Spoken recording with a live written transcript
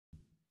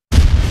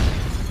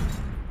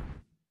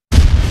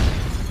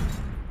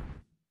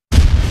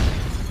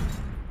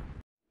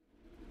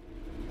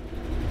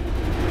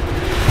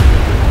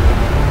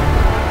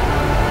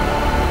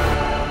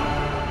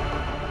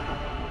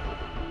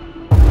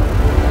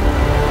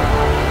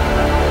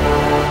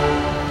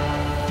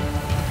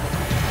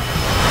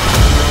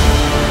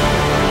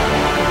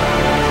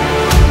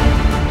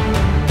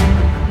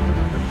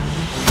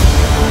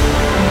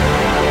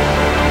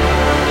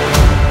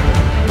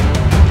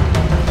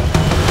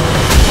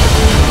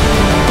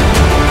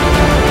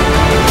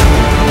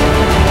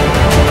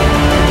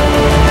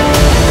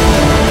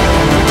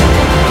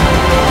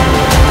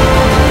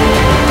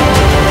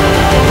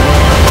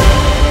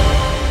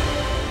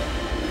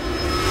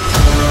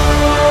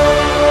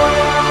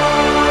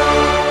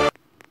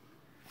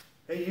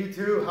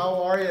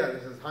how are you?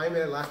 This is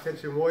Jaime, Last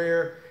Tenshin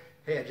Warrior.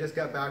 Hey, I just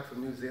got back from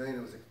New Zealand.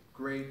 It was a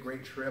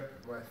great trip.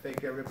 I want to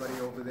thank everybody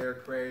over there,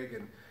 Craig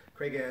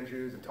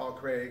Andrews and Tall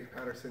Craig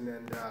Patterson,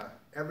 and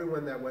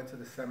everyone that went to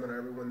the seminar,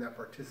 everyone that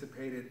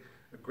participated,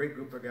 a great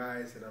group of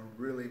guys, and I'm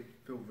really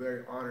feel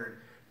very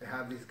honored to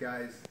have these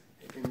guys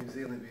in New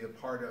Zealand be a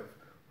part of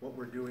what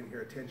we're doing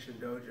here at Tenshin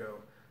Dojo.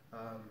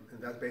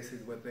 And that's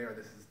basically what they are.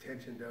 This is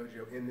Tenshin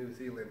Dojo in New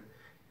Zealand.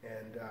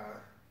 And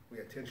we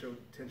have Tenshin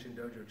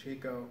Dojo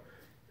Chico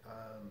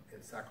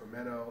in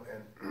Sacramento.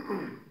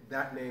 And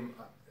that name,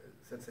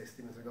 Sensei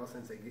Steven Seagal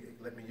Sensei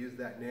let me use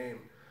that name.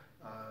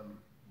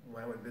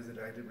 When I went and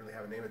visited, I didn't really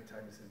have a name at the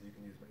time. He says, you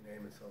can use my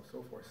name and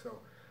so forth. So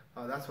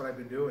that's what I've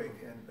been doing.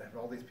 And I have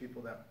all these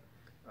people that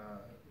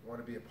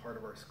want to be a part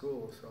of our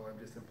school. So I'm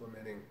just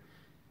implementing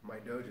my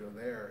dojo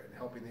there and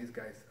helping these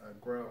guys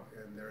grow,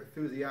 and they're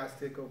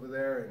enthusiastic over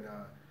there, and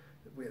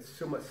we had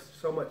so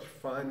much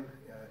fun.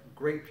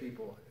 Great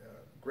people,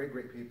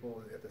 great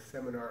people at the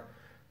seminar.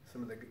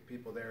 Some of the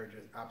people there are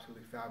just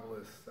absolutely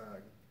fabulous.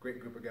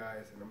 Great group of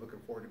guys, and I'm looking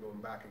forward to going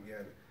back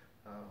again.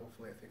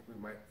 Hopefully, I think we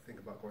might think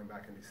about going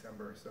back in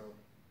December. So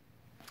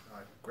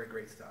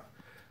great stuff.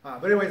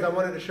 But anyways, I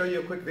wanted to show you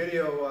a quick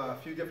video, a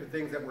few different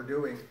things that we're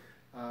doing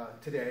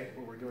today,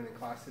 what we're doing in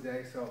class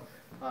today. So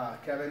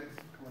Kevin,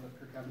 come on up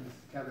here, Kevin. This is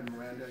Kevin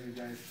Miranda. You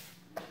guys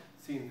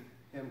seen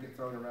him get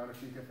thrown around a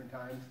few different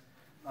times.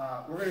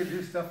 We're going to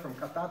do stuff from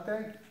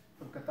katate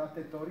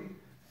tori.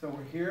 So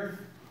we're here.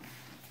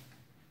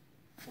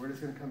 We're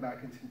just going to come back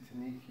into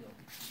Nikyo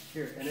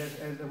here.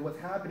 And what's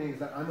happening is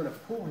that I'm going to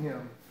pull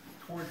him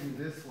towards me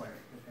this way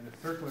in a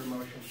circular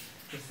motion.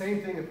 The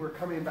same thing if we're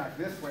coming back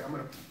this way, I'm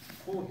going to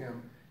pull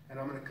him and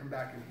I'm going to come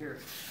back in here.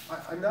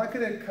 I'm not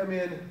going to come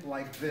in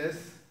like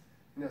this.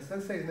 You know,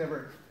 Sensei's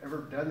never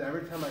ever done that.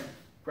 Every time I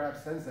grab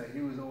Sensei,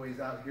 he was always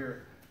out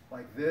here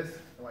like this,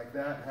 like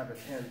that, have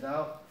his hands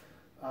out.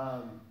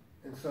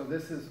 And so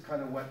this is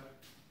kind of what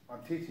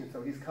I'm teaching.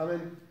 So he's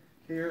coming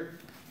here,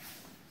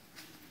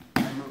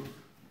 I move.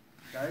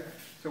 Okay?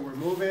 So we're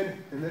moving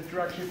in this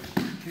direction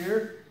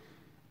here.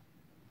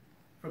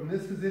 From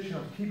this position,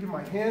 I'm keeping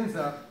my hands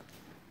up,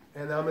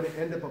 and I'm going to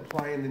end up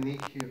applying the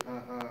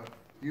Nikyo,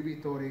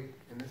 Yubi-tori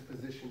in this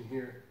position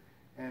here.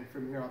 And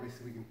from here,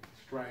 obviously, we can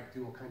strike,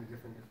 do all kinds of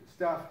different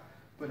stuff.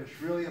 But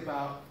it's really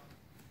about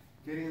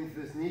getting into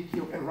this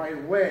Nikyo and right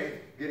away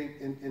getting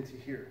into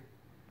here.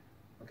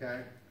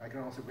 Okay? I can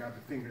also grab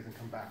the fingers and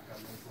come back down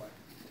this way.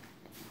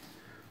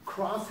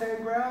 Cross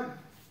hand grab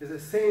is the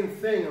same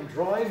thing. I'm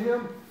drawing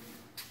him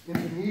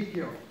into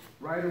Nikyo.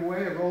 Right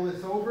away, I roll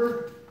this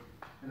over,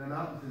 and I'm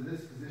out into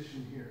this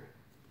position here.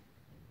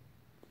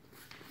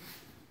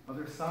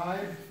 Other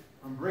side,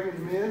 I'm bringing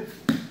him in,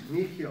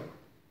 Nikyo.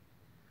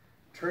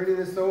 Turning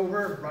this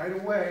over right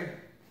away,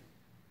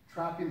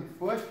 trapping the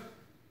foot,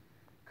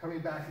 coming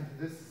back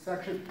into this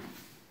section,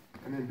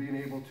 and then being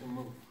able to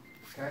move.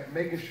 Okay?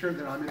 Making sure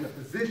that I'm in a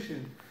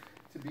position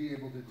to be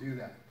able to do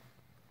that.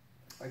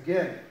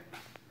 Again,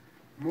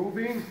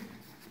 moving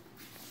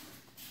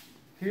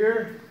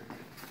here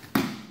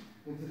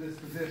into this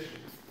position.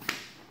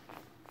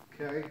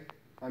 Okay?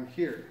 I'm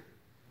here.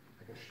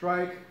 I can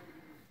strike,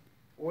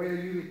 Oya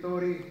Yubi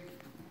Tori,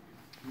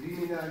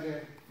 Rini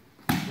Nage,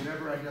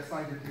 whatever I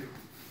decide to do.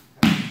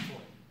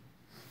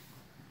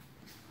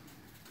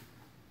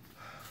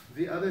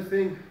 The other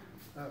thing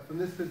from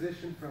this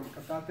position from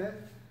katate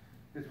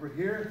is we're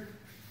here,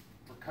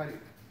 we're cutting.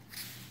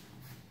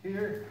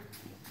 Here,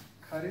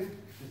 cutting,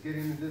 is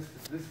getting into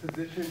this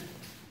position,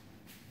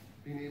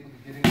 being able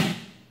to get in.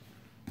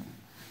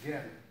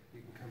 Again,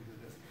 you can come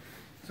to this.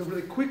 So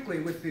really quickly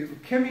with the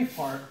ukemi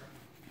part,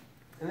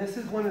 and this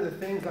is one of the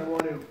things I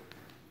want to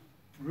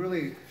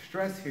really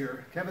stress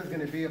here. Kevin's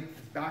going to be his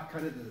back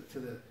kind of to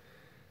the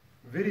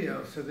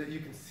video so that you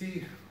can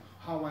see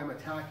how I'm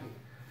attacking.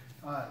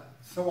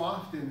 So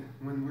often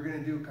when we're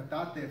going to do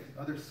katate, if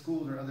other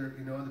schools or other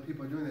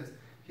people are doing this,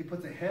 he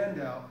puts a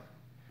hand out.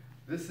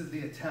 This is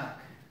the attack.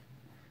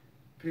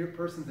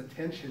 Person's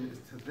attention is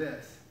to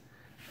this.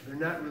 They're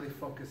not really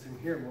focusing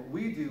here. What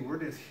we do,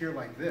 we're just here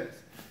like this.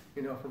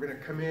 You know, if we're going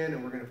to come in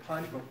and we're going to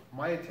punch, but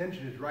my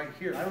attention is right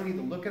here. I don't need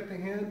to look at the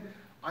hand.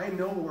 I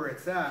know where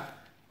it's at.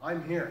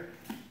 I'm here.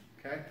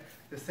 Okay?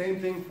 The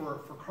same thing for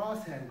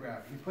cross hand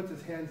grab. He puts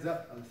his hands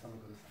up on the stomach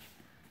of this.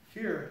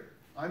 Here,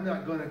 I'm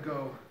not going to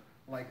go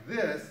like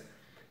this,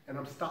 and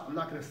I'm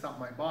not going to stop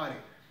my body.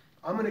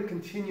 I'm going to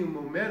continue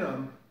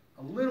momentum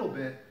a little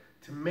bit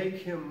to make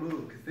him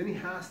move, because then he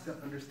has to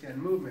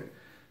understand movement.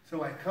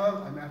 So I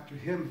come, I'm after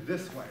him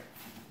this way.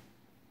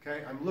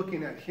 Okay? I'm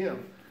looking at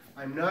him.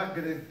 I'm not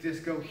going to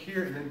just go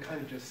here and then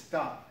kind of just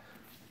stop.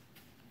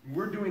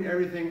 We're doing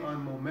everything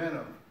on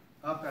momentum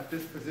up at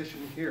this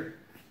position here.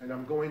 And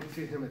I'm going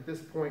to him at this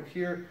point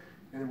here,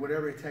 and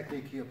whatever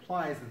technique he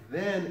applies,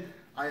 then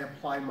I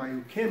apply my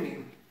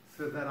ukemi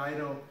so that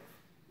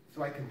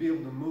so I can be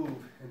able to move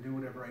and do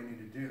whatever I need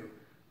to do.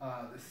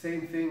 The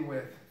same thing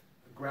with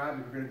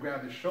grabbing. We're going to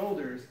grab the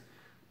shoulders.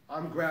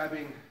 I'm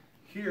grabbing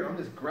here. I'm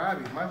just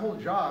grabbing. My whole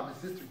job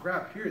is just to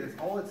grab here. That's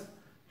all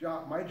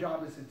my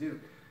job is to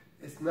do.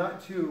 It's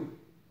not to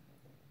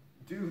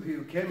do the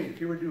ukemi, if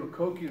you were to do a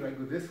koki and I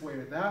go this way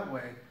or that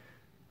way,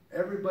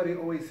 everybody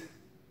always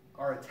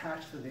are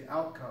attached to the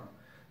outcome.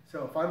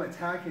 So if I'm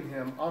attacking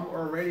him, I'm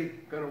already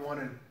going to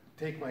want to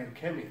take my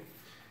ukemi.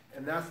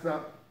 And that's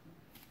not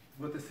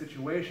what the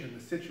situation.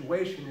 The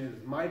situation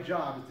is my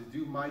job is to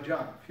do my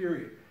job,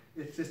 period.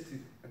 It's just to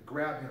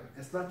grab him.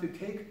 It's not to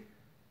take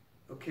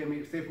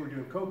ukemi, say if we're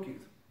doing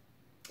kokis.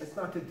 It's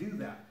not to do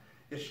that.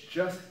 It's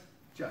just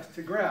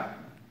to grab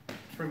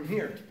from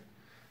here.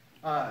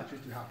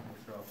 Just do half of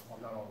the throw, well,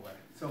 not all the way.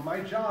 So my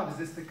job is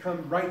just to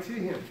come right to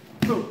him.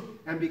 Boom.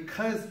 And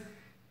because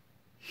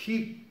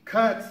he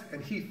cuts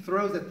and he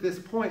throws at this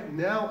point,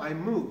 now I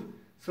move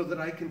so that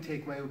I can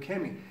take my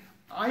ukemi.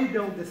 I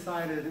don't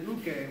decide as an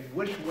uke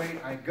which way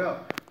I go.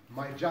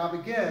 My job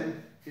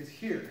again is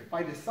here. If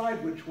I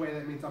decide which way,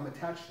 that means I'm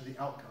attached to the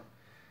outcome.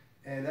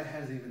 And that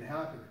hasn't even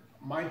happened.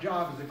 My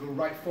job is to go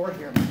right for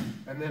him,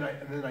 and then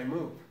I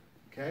move.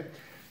 Okay?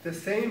 The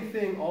same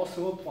thing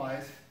also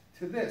applies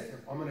to this.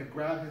 If I'm going to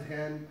grab his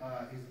hand,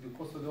 he's going to do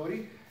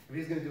kosodori. If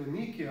he's going to do a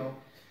nikyo,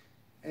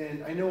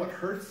 and I know it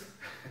hurts,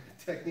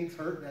 techniques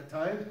hurt at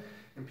times,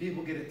 and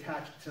people get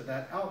attached to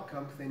that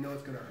outcome because they know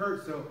it's going to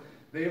hurt. So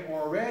they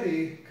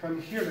already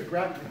come here to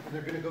grab it, and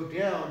they're going to go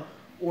down,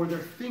 or they're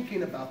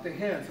thinking about the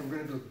hand. So we're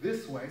going to go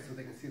this way so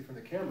they can see it from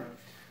the camera.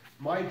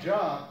 My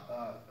job,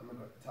 I'm going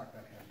to attack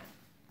that hand.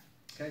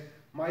 Okay?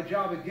 My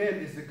job again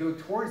is to go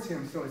towards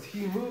him. So as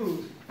he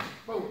moves,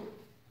 boom,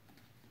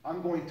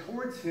 I'm going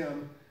towards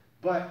him.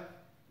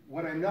 But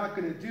what I'm not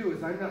going to do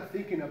is I'm not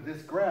thinking of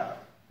this grab.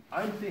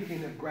 I'm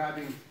thinking of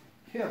grabbing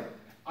him.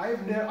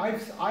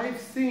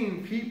 I've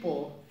seen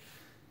people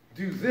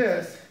do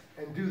this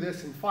and do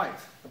this in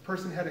fights. The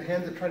person had a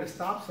hand that's trying to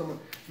stop someone,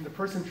 and the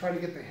person trying to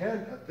get the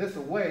hand this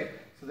away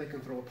so they can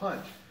throw a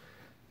punch.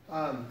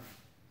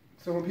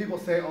 So when people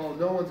say, "Oh,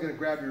 no one's going to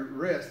grab your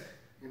wrist,"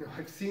 you know,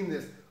 I've seen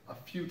this a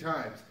few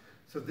times.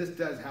 So this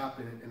does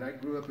happen, and I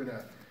grew up in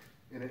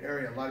an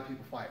area a lot of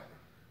people fight.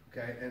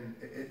 Okay, and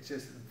it's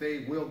just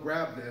they will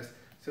grab this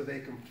so they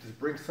can just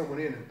bring someone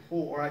in and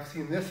pull. Or I've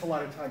seen this a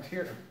lot of times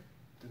here,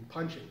 and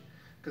punching,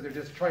 because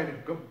they're just trying to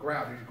go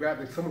grab. If you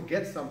grab, if someone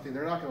gets something,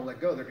 they're not going to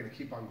let go. They're going to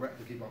keep on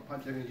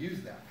punching. They're going to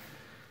use that.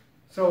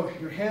 So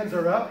your hands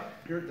are up.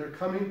 They're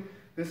coming.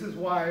 This is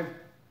why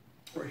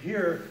we're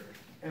here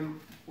and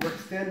we're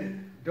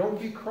extended.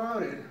 Don't get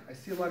crowded. I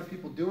see a lot of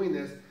people doing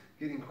this,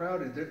 getting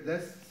crowded.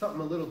 That's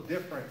something a little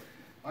different.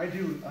 I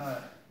do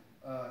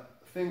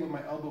thing with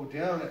my elbow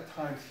down at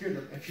times here.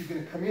 That if you're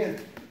going to come in,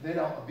 then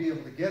I'll be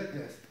able to get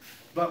this.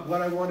 But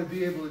what I want to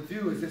be able to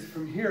do is just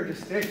from here,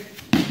 just stay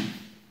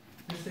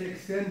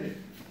extended.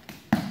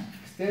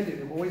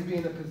 Extended, and always be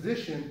in a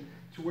position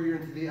to where you're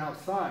into the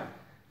outside.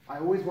 I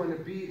always want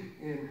to be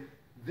in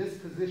this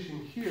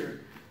position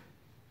here,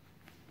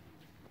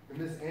 in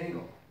this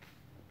angle.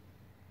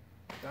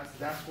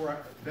 That's where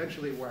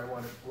eventually where I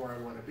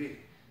want to be.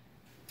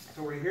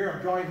 So we're here.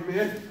 I'm drawing him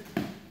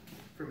in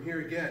from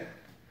here again.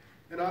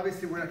 And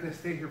obviously we're not going to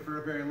stay here for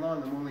very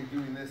long. I'm only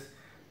doing this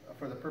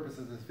for the purpose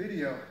of this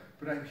video.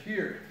 But I'm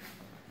here,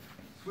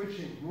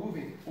 switching,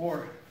 moving,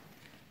 or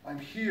I'm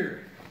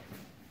here,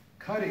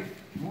 cutting,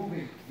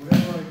 moving,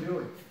 whatever I'm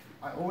doing.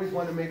 I always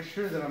want to make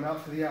sure that I'm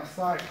out to the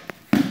outside,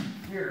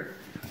 here.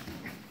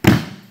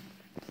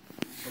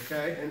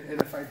 Okay, and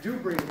if I do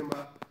bring him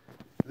up,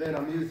 then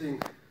I'm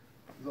using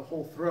the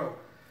whole throw.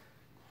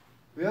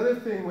 The other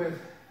thing with,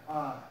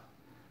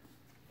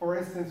 for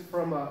instance,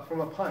 from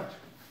a punch,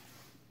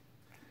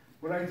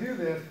 when I do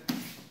this,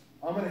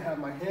 I'm going to have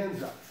my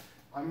hands up.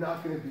 I'm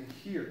not going to be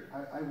here.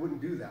 I wouldn't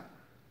do that.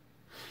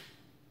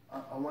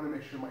 I want to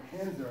make sure my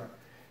hands are up.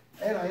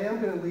 And I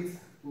am going to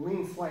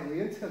lean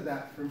slightly into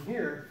that from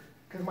here,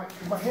 because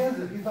my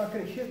hands up, he's not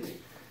going to hit me.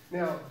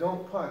 Now,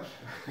 don't punch,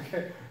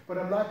 okay? But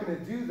I'm not going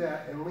to do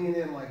that and lean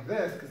in like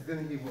this, because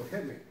then he will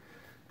hit me.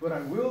 But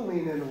I will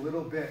lean in a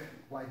little bit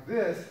like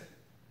this,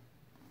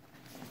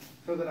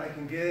 so that I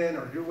can get in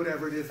or do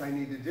whatever it is I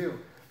need to do.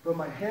 But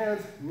my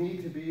hands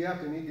need to be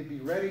up, they need to be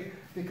ready,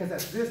 because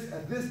at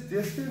this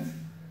distance,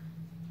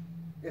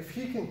 if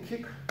he can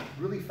kick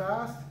really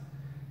fast,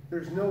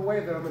 there's no way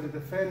that I'm going to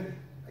defend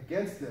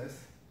against this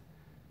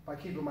by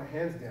keeping my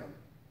hands down.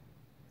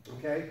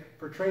 Okay?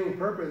 For training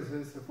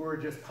purposes, if we're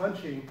just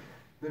punching,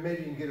 then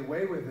maybe you can get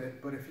away with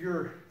it. But if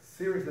you're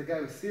serious, the guy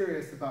who's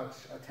serious about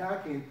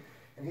attacking,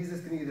 and he's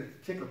just going to either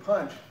kick or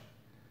punch,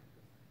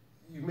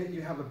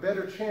 you have a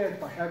better chance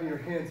by having your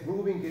hands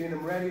moving, getting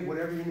them ready,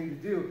 whatever you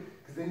need to do,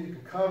 because then you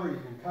can cover, you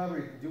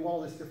can do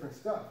all this different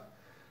stuff.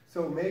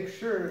 So make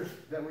sure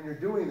that when you're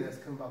doing this,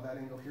 come about that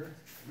angle here.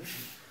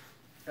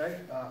 Okay,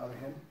 other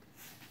hand.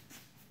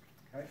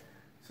 Okay,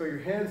 so your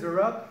hands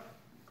are up.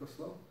 Go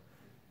slow.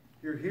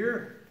 You're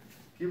here.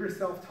 Give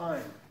yourself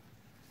time.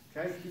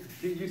 Okay,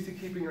 get used to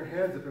keeping your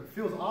hands up. If it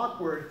feels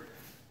awkward,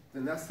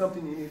 then that's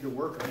something you need to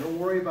work on. Don't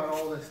worry about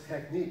all this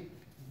technique.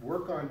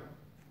 Work on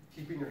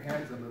keeping your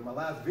hands up. And my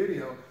last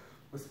video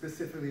was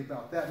specifically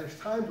about that. There's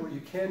times where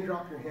you can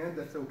drop your hands.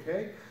 That's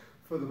okay.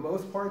 For the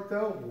most part,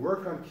 though,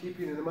 work on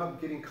keeping them up,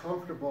 getting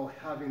comfortable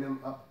having them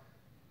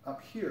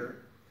up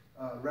here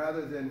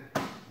rather than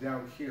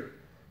down here.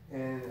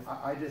 And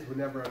I just would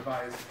never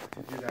advise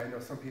to do that. I know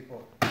some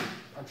people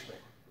punch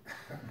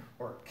me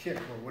or kick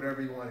or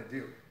whatever you want to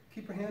do.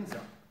 Keep your hands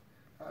up.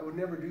 I would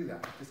never do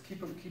that. Just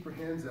keep your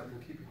hands up and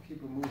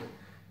keep them moving.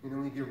 You know,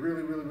 when you get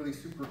really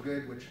super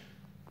good, which,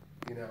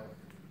 you know,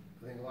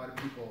 I think a lot of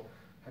people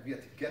have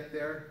yet to get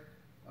there.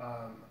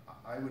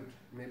 I would,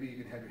 maybe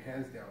you can have your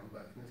hands down,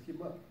 but let's keep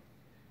them up.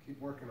 Keep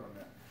working on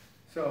that.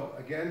 So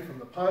again, from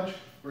the punch,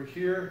 we're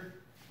here,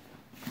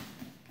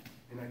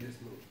 and I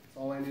just move. That's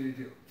all I need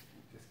to do.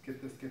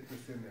 Just get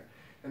this in there.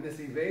 And this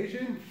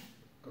evasion,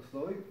 go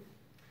slowly,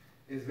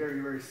 is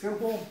very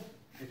simple.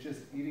 It's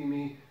just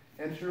me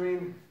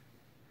entering.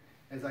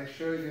 As I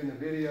showed you in the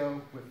video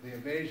with the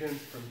evasion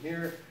from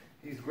here,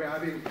 he's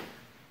grabbing.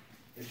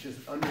 It's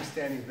just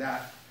understanding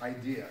that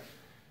idea.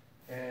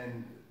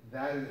 And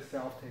that in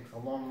itself takes a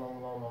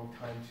long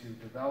time to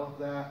develop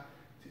that,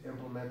 to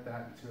implement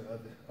that into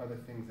other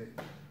things that,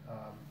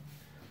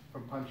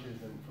 from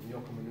punches and from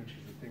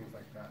yokomanuchis and things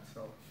like that.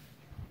 So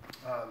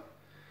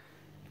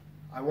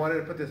I wanted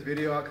to put this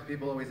video out because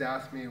people always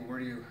ask me,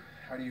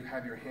 how do you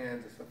have your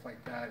hands and stuff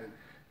like that, and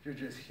you're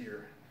just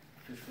here,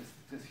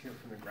 just here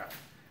from the ground,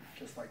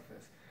 just like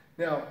this.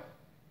 Now,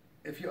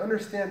 if you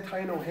understand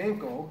Tai no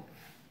Henko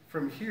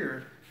from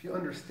here, if you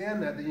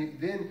understand that,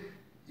 then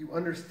you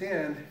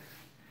understand,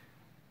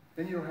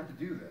 then you don't have to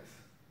do this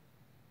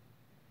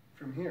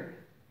from here,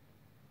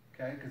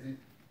 okay? Because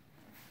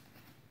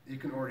you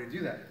can already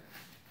do that.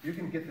 You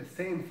can get the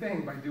same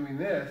thing by doing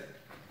this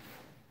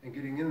and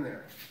getting in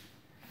there.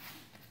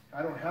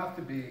 I don't have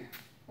to be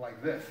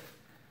like this.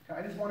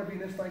 I just want to be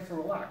this nice and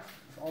relaxed.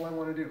 That's all I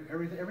want to do.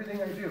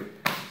 Everything I do,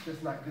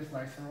 just nice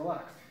and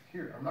relaxed.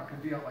 Here, I'm not going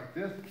to be out like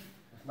this.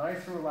 Just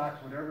nice and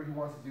relaxed. Whatever he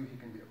wants to do, he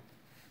can do.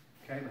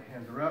 Okay, my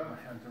hands are up,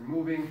 my hands are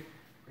moving.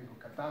 We go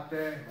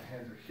katate, my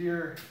hands are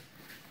here.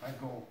 I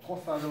go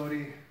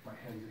kosadori, my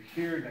hands are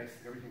here. Nice,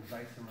 everything's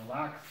nice and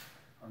relaxed.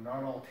 I'm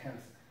not all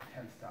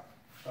tensed up.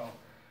 So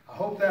I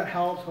hope that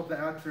helps. Hope that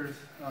answers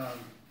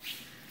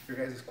your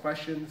guys'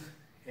 questions.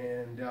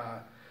 And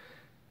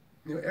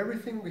you know,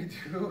 everything we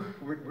do,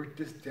 we're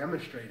just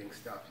demonstrating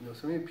stuff. You know,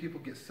 so many people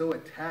get so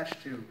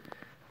attached to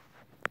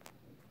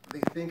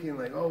thinking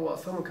like, oh, well,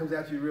 someone comes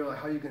after you, realize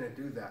how are you going to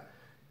do that?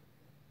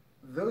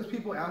 Those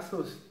people ask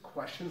those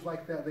questions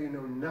like that, they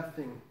know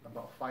nothing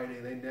about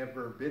fighting. They've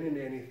never been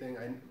into anything.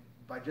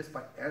 By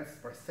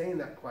saying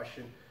that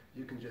question,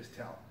 you can just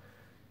tell.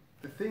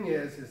 The thing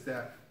is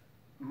that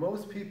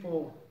most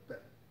people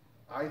that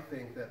I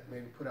think that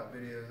maybe put out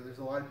videos, there's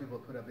a lot of people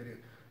that put out videos,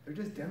 they're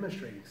just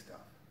demonstrating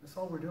stuff. That's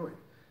all we're doing.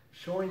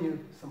 Showing you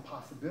some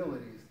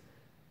possibilities.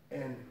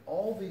 And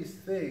all these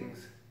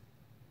things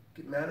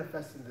get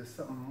manifested into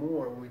something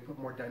more when we put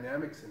more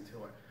dynamics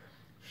into it.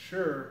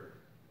 Sure,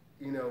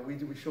 you know, we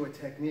show a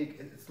technique.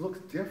 It looks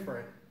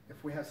different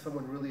if we have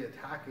someone really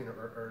attacking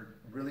or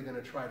really going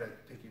to try to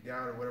take you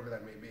down or whatever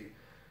that may be.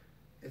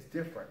 It's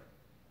different.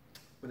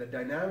 When the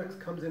dynamics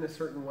comes in a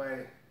certain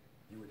way,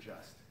 you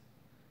adjust.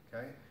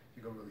 Okay? If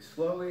you go really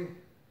slowly,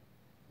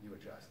 you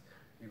adjust.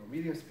 You go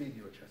medium speed,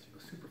 you adjust. You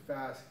go super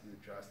fast, you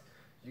adjust.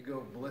 You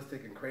go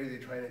ballistic and crazy,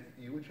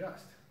 you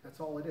adjust. That's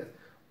all it is.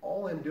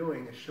 All I'm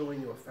doing is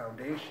showing you a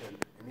foundation,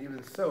 and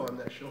even so, I'm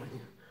not showing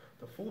you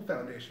the full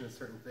foundation of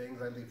certain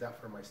things. I leave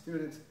that for my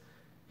students.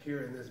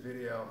 Here in this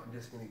video, I'm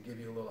just going to give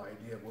you a little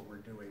idea of what we're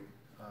doing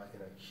in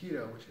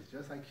Aikido, which is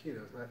just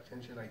Aikido. It's not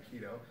Tenshin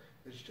Aikido.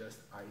 It's just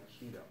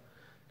Aikido.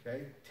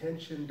 Okay?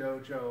 Tenshin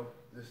Dojo.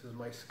 This is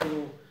my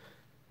school.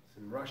 It's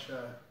in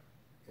Russia,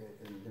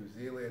 in New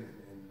Zealand,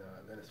 in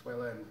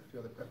Venezuela, and a few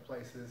other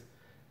places.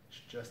 It's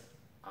just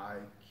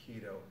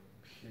Aikido,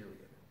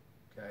 period.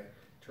 Okay?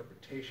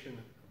 Interpretation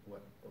of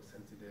what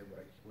Sensei did,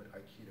 what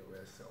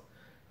Aikido is. So,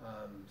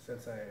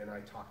 Sensei and I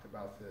talked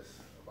about this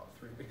about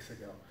 3 weeks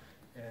ago,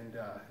 and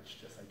it's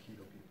just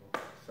Aikido,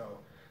 people. So,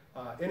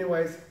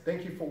 anyways,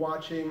 thank you for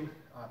watching.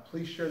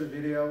 Please share the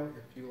video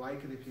if you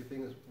like it, if you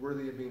think it's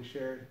worthy of being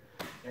shared,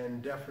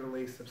 and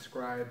definitely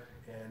subscribe.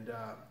 And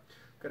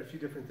got a few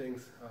different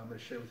things I'm going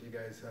to share with you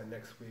guys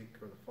next week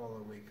or the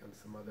following week on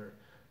some other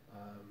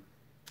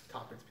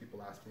topics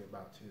people ask me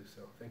about too.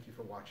 So thank you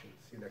for watching.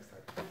 See you next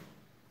time.